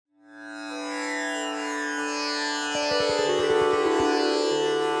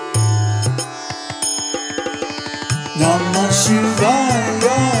Namah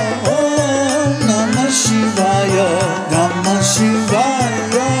Shivaya, Om Namah Shivaya, Namah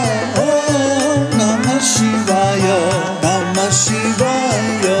Shivaya, Om Namah Shivaya, Namah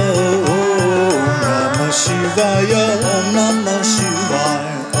Shivaya, Om Namah Shivaya, Om Namah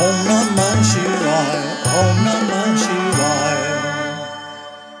Shivaya, Om Namah Shivaya, Om Namah Shivaya.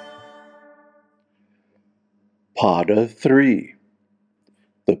 Pada 3.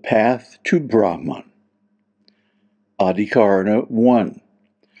 The Path to Brahman. Adhikarana 1.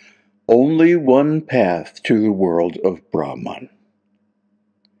 Only one path to the world of Brahman.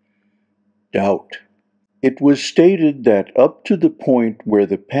 Doubt. It was stated that up to the point where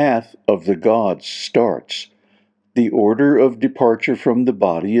the path of the gods starts, the order of departure from the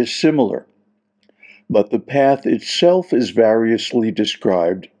body is similar, but the path itself is variously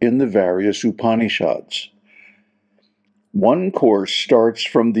described in the various Upanishads. One course starts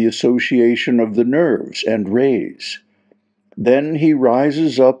from the association of the nerves and rays. Then he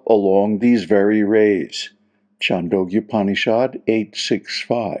rises up along these very rays. Chandogya Upanishad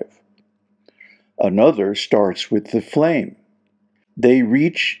 8.6.5. Another starts with the flame. They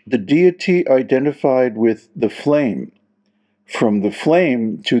reach the deity identified with the flame. From the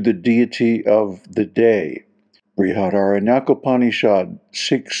flame to the deity of the day. Brihādaranyaka-upanishad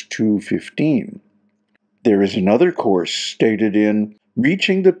 6.2.15. There is another course stated in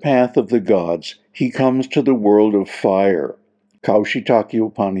reaching the path of the gods, he comes to the world of fire. Kaushitaki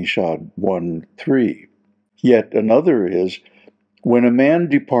Upanishad 1.3. Yet another is, when a man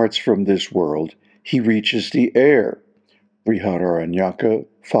departs from this world, he reaches the air. Brihādaranyaka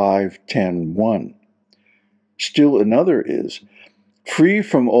 5.10.1. Still another is, free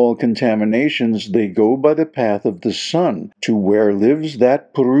from all contaminations, they go by the path of the sun to where lives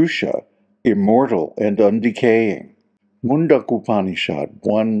that Purusha, immortal and undecaying. Mundaka Upanishad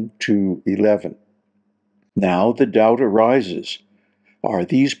 1.2.11. Now the doubt arises. Are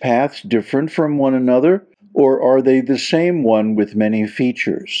these paths different from one another, or are they the same one with many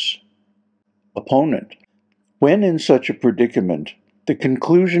features? Opponent. When in such a predicament, the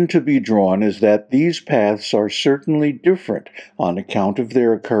conclusion to be drawn is that these paths are certainly different on account of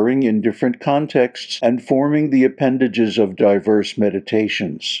their occurring in different contexts and forming the appendages of diverse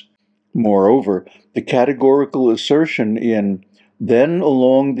meditations. Moreover, the categorical assertion in then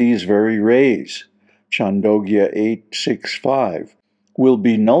along these very rays, Chandogya 8.6.5, will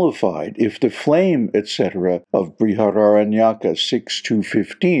be nullified if the flame, etc. of Brihādaranyaka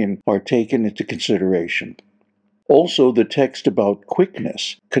 6.2.15 are taken into consideration. Also, the text about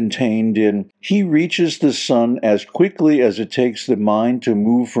quickness, contained in he reaches the sun as quickly as it takes the mind to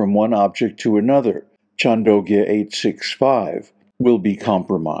move from one object to another, Chandogya 8.6.5, will be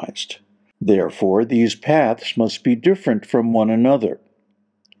compromised. Therefore, these paths must be different from one another.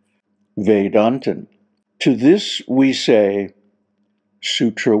 Vedantan. To this we say,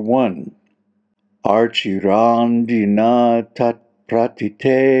 Sutra 1. Archirandina tat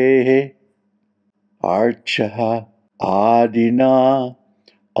pratite, archaha adina,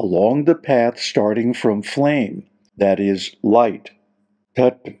 along the path starting from flame, that is, light.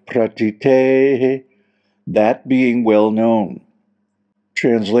 Tat pratite, that being well known.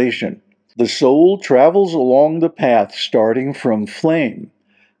 Translation. The soul travels along the path starting from flame,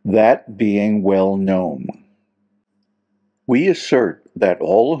 that being well known. We assert that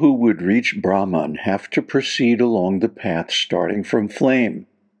all who would reach Brahman have to proceed along the path starting from flame.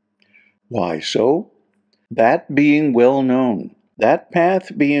 Why so? That being well known, that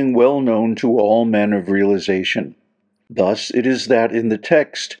path being well known to all men of realization. Thus it is that in the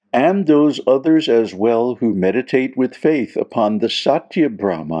text, and those others as well who meditate with faith upon the Satya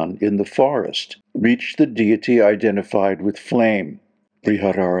Brahman in the forest, reach the deity identified with flame.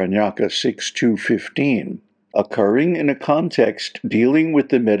 Brihādaranyaka 6.2.15, occurring in a context dealing with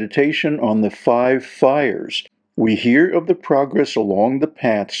the meditation on the 5 fires. We hear of the progress along the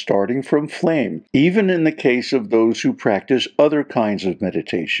path starting from flame, even in the case of those who practice other kinds of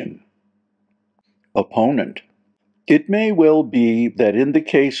meditation. Opponent. It may well be that in the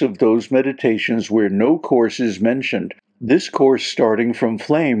case of those meditations where no course is mentioned, this course starting from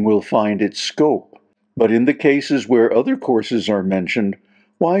flame will find its scope. But in the cases where other courses are mentioned,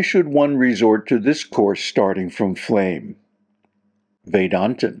 why should one resort to this course starting from flame?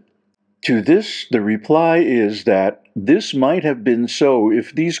 Vedantan. To this, the reply is that this might have been so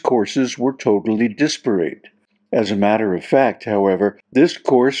if these courses were totally disparate. As a matter of fact, however, this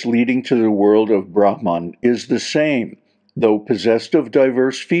course leading to the world of Brahman is the same, though possessed of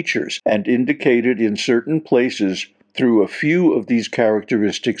diverse features and indicated in certain places through a few of these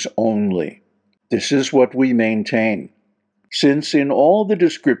characteristics only. This is what we maintain. since in all the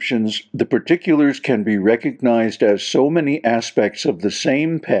descriptions the particulars can be recognized as so many aspects of the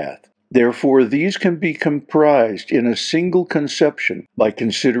same path. Therefore, these can be comprised in a single conception by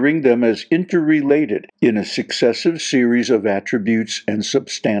considering them as interrelated in a successive series of attributes and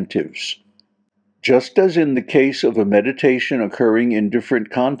substantives. Just as in the case of a meditation occurring in different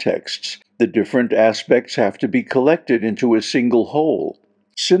contexts, the different aspects have to be collected into a single whole.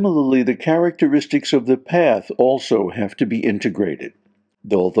 Similarly, the characteristics of the path also have to be integrated.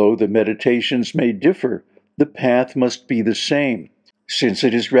 Although the meditations may differ, the path must be the same, since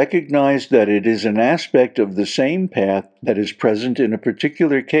it is recognized that it is an aspect of the same path that is present in a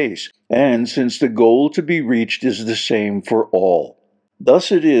particular case, and since the goal to be reached is the same for all.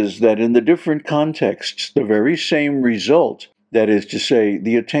 Thus it is that in the different contexts, the very same result, that is to say,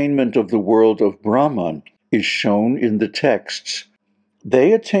 the attainment of the world of Brahman, is shown in the texts.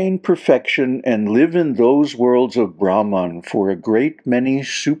 They attain perfection and live in those worlds of Brahman for a great many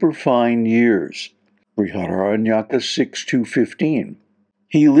superfine years. Brihārāñaka 6.2.15.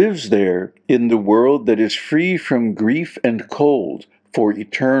 He lives there in the world that is free from grief and cold for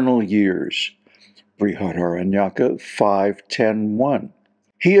eternal years. Brihārāñaka 5.10.1.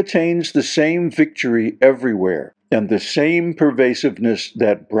 He attains the same victory everywhere and the same pervasiveness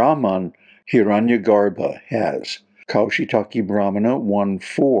that Brahman, Hiranyagarbha, has. Kaushitaki Brahmana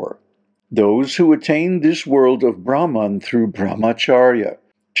 1.4. Those who attain this world of Brahman through Brahmacharya.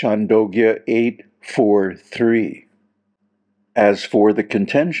 Chandogya 8.4.3. As for the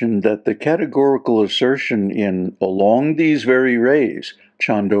contention that the categorical assertion in along these very rays,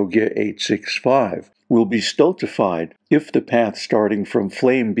 Chandogya 8.6.5, will be stultified if the path starting from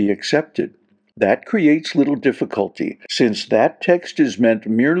flame be accepted, that creates little difficulty, since that text is meant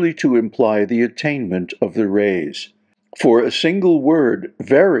merely to imply the attainment of the rays. For a single word,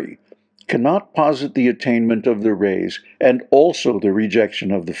 very, cannot posit the attainment of the rays and also the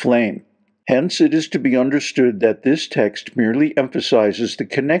rejection of the flame. Hence, it is to be understood that this text merely emphasizes the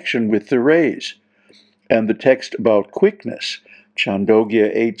connection with the rays, and the text about quickness,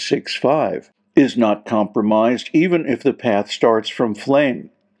 Chandogya 8.6.5, is not compromised even if the path starts from flame.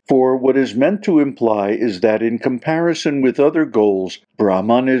 For what is meant to imply is that in comparison with other goals,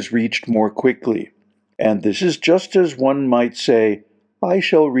 Brahman is reached more quickly. And this is just as one might say, I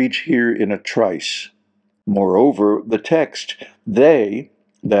shall reach here in a trice. Moreover, the text, they,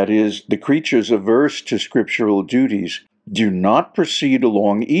 that is, the creatures averse to scriptural duties, do not proceed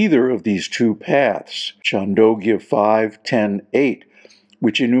along either of these two paths, Chandogya 5.10.8,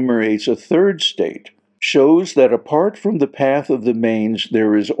 which enumerates a third state, shows that apart from the path of the mains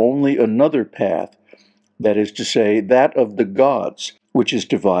there is only another path, that is to say, that of the gods, which is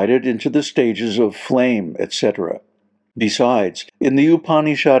divided into the stages of flame, etc. Besides, in the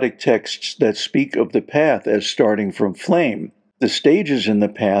Upanishadic texts that speak of the path as starting from flame, the stages in the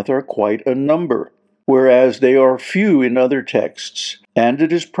path are quite a number, whereas they are few in other texts, and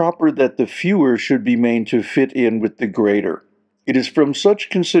it is proper that the fewer should be made to fit in with the greater. It is from such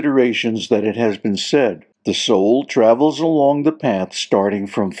considerations that it has been said, the soul travels along the path starting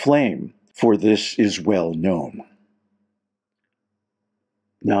from flame, for this is well known.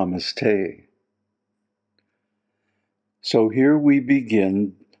 Namaste. So here we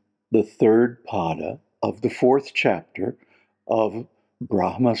begin the third pada of the fourth chapter of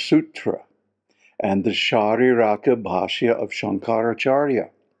Brahma-sūtra and the Śārīrāka-bhāṣya of Śaṅkarācārya.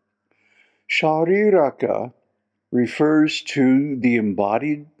 Śārīrāka refers to the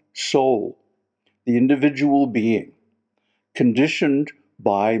embodied soul, the individual being, conditioned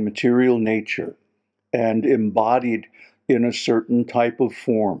by material nature and embodied in a certain type of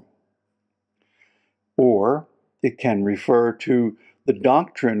form. Or it can refer to the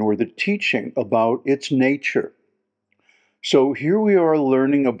doctrine or the teaching about its nature. So here we are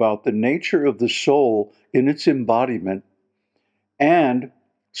learning about the nature of the soul in its embodiment, and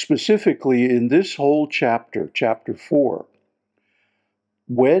specifically in this whole chapter, chapter 4,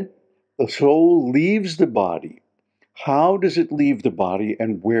 when the soul leaves the body, how does it leave the body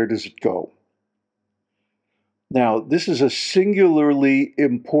and where does it go? Now, this is a singularly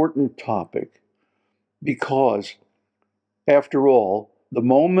important topic because, after all, the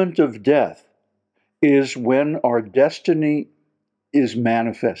moment of death is when our destiny is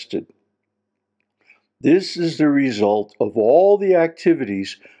manifested. This is the result of all the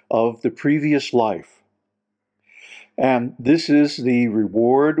activities of the previous life. And this is the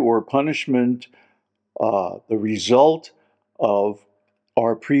reward or punishment, the result of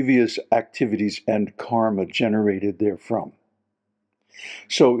our previous activities and karma generated therefrom.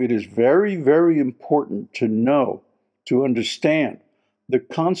 So it is very, very important to know, to understand the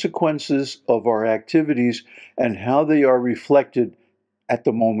consequences of our activities and how they are reflected at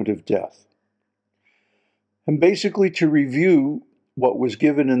the moment of death. And basically, to review what was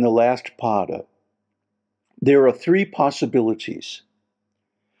given in the last pada, there are three possibilities.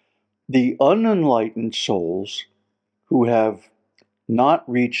 The unenlightened souls who have not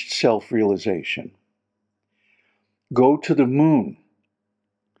reached self-realization go to the moon,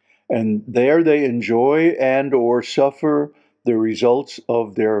 and there they enjoy and or suffer the results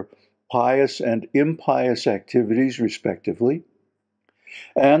of their pious and impious activities, respectively,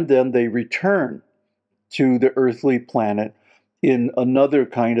 and then they return to the earthly planet in another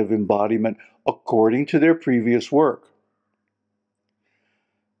kind of embodiment according to their previous work.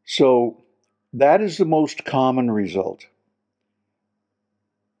 So that is the most common result.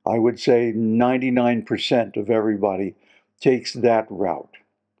 I would say 99% of everybody takes that route.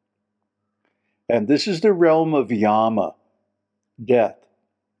 And this is the realm of Yama, death.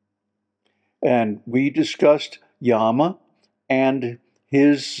 And we discussed Yama and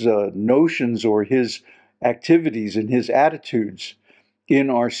his notions or his activities and his attitudes in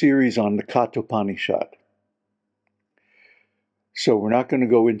our series on the Kathopanishad. So we're not going to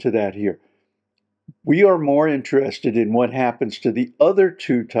go into that here. We are more interested in what happens to the other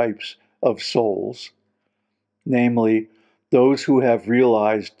two types of souls, namely those who have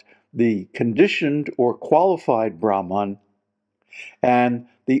realized the conditioned or qualified Brahman and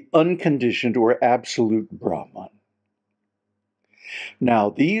the unconditioned or absolute Brahman. Now,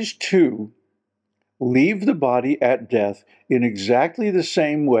 these two leave the body at death in exactly the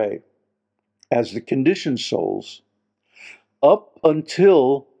same way as the conditioned souls, up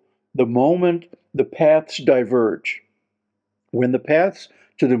until the moment the paths diverge. When the paths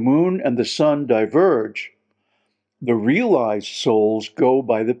to the moon and the sun diverge, the realized souls go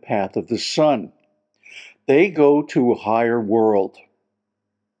by the path of the sun. They go to a higher world,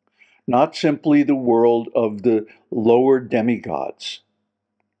 not simply the world of the lower demigods,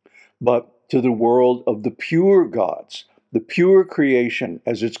 but to the world of the pure gods, the pure creation,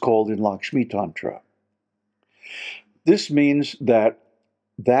 as it's called in Lakshmi Tantra. This means that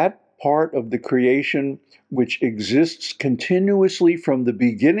part of the creation which exists continuously from the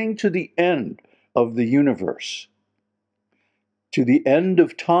beginning to the end of the universe, to the end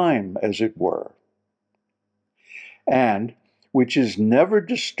of time, as it were, and which is never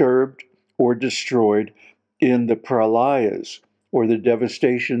disturbed or destroyed in the pralayas, or the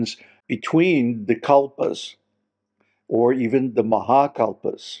devastations between the kalpas, or even the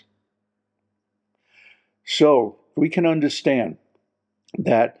mahakalpas. So we can understand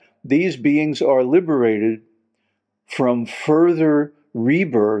that these beings are liberated from further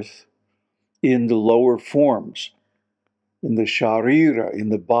rebirth in the lower forms, in the sharira, in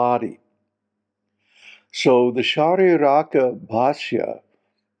the body. So the Śārīrāka-bhāṣya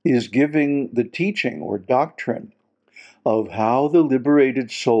is giving the teaching or doctrine of how the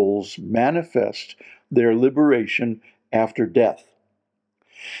liberated souls manifest their liberation after death.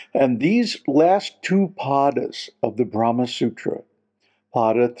 And these last two padas of the Brahma-sūtra,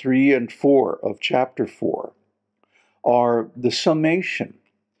 pada 3 and 4 of chapter 4, are the summation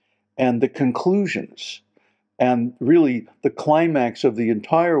and the conclusions and really the climax of the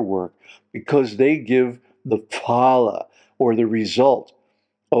entire work, because they give the phala, or the result,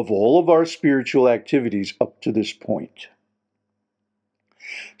 of all of our spiritual activities up to this point.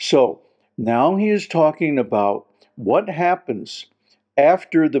 So now he is talking about what happens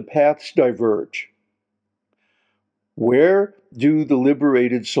after the paths diverge. Where do the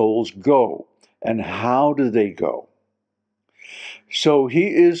liberated souls go, and how do they go? So he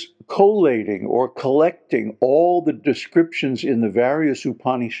is collating or collecting all the descriptions in the various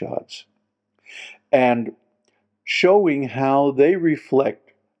Upanishads and showing how they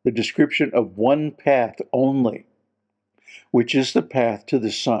reflect the description of one path only, which is the path to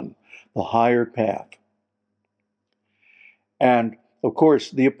the sun, the higher path. And of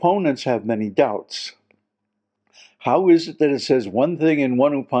course, the opponents have many doubts. How is it that it says one thing in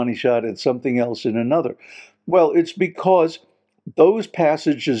one Upanishad and something else in another? Well, it's because those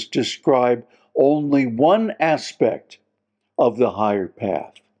passages describe only one aspect of the higher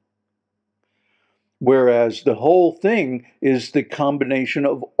path, whereas the whole thing is the combination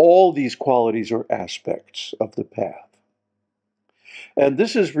of all these qualities or aspects of the path. And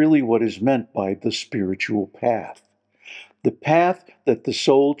this is really what is meant by the spiritual path, the path that the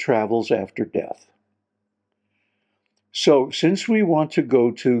soul travels after death. So, since we want to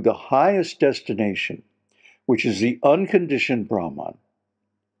go to the highest destination, which is the unconditioned Brahman,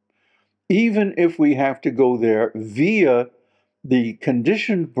 even if we have to go there via the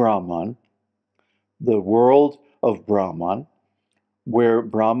conditioned Brahman, the world of Brahman, where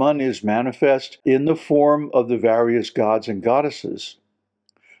Brahman is manifest in the form of the various gods and goddesses,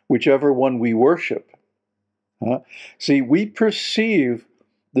 whichever one we worship. See, we perceive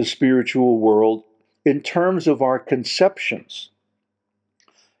the spiritual world in terms of our conceptions,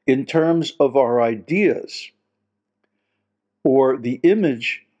 in terms of our ideas, or the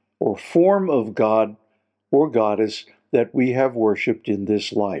image or form of God or goddess that we have worshipped in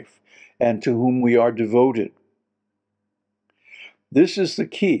this life and to whom we are devoted. This is the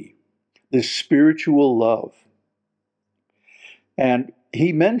key, this spiritual love. And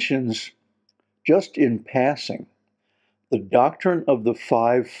he mentions, just in passing, the doctrine of the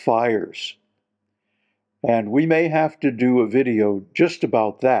 5 fires. And we may have to do a video just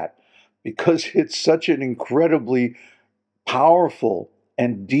about that, because it's such an incredibly powerful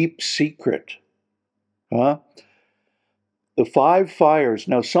and deep secret. The 5 fires.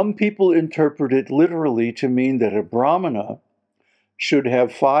 Now, some people interpret it literally to mean that a Brahmana should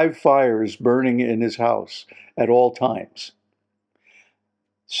have 5 fires burning in his house at all times.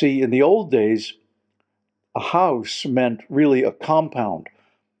 See, in the old days, a house meant really a compound,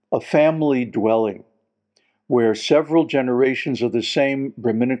 a family dwelling, where several generations of the same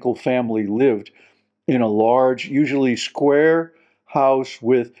Brahminical family lived in a large, usually square house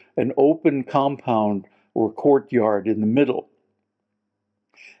with an open compound or courtyard in the middle.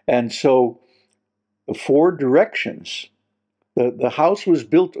 And so the 4 directions, the house was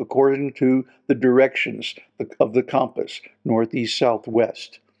built according to the directions of the compass, northeast,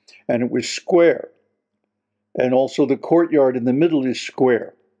 southwest, and it was square. And also the courtyard in the middle is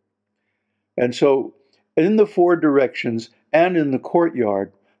square. And so in the 4 directions and in the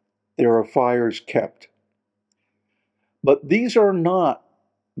courtyard, there are fires kept. But these are not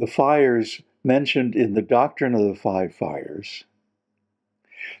the fires mentioned in the doctrine of the 5 fires.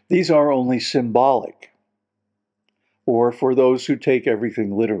 These are only symbolic, or for those who take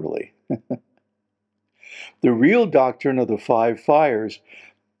everything literally. The real doctrine of the 5 fires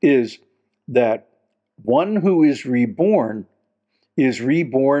is that one who is reborn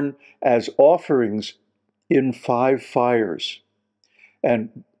as offerings in 5 fires.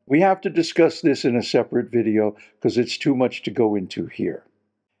 And we have to discuss this in a separate video because it's too much to go into here.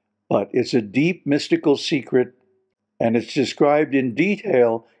 But it's a deep mystical secret, and it's described in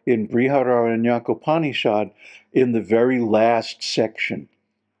detail in Brihadaranyaka-upanishad in the very last section,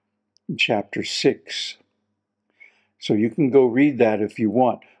 chapter 6. So you can go read that if you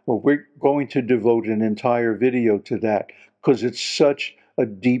want. Well, we're going to devote an entire video to that because it's such a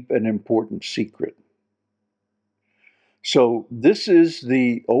deep and important secret. So this is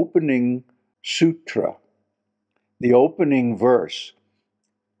the opening sutra, the opening verse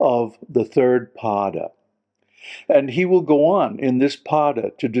of the 3rd pada. And he will go on in this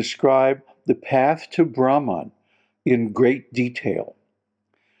pada to describe the path to Brahman in great detail.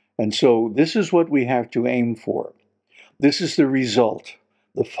 And so this is what we have to aim for. This is the result,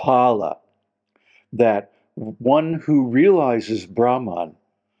 the phala, that one who realizes Brahman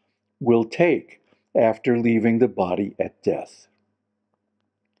will take after leaving the body at death.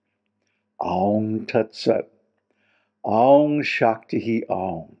 Aum Tat Sat. Aum Shakti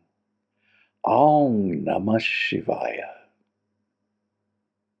Aum. Aum Namah Shivaya.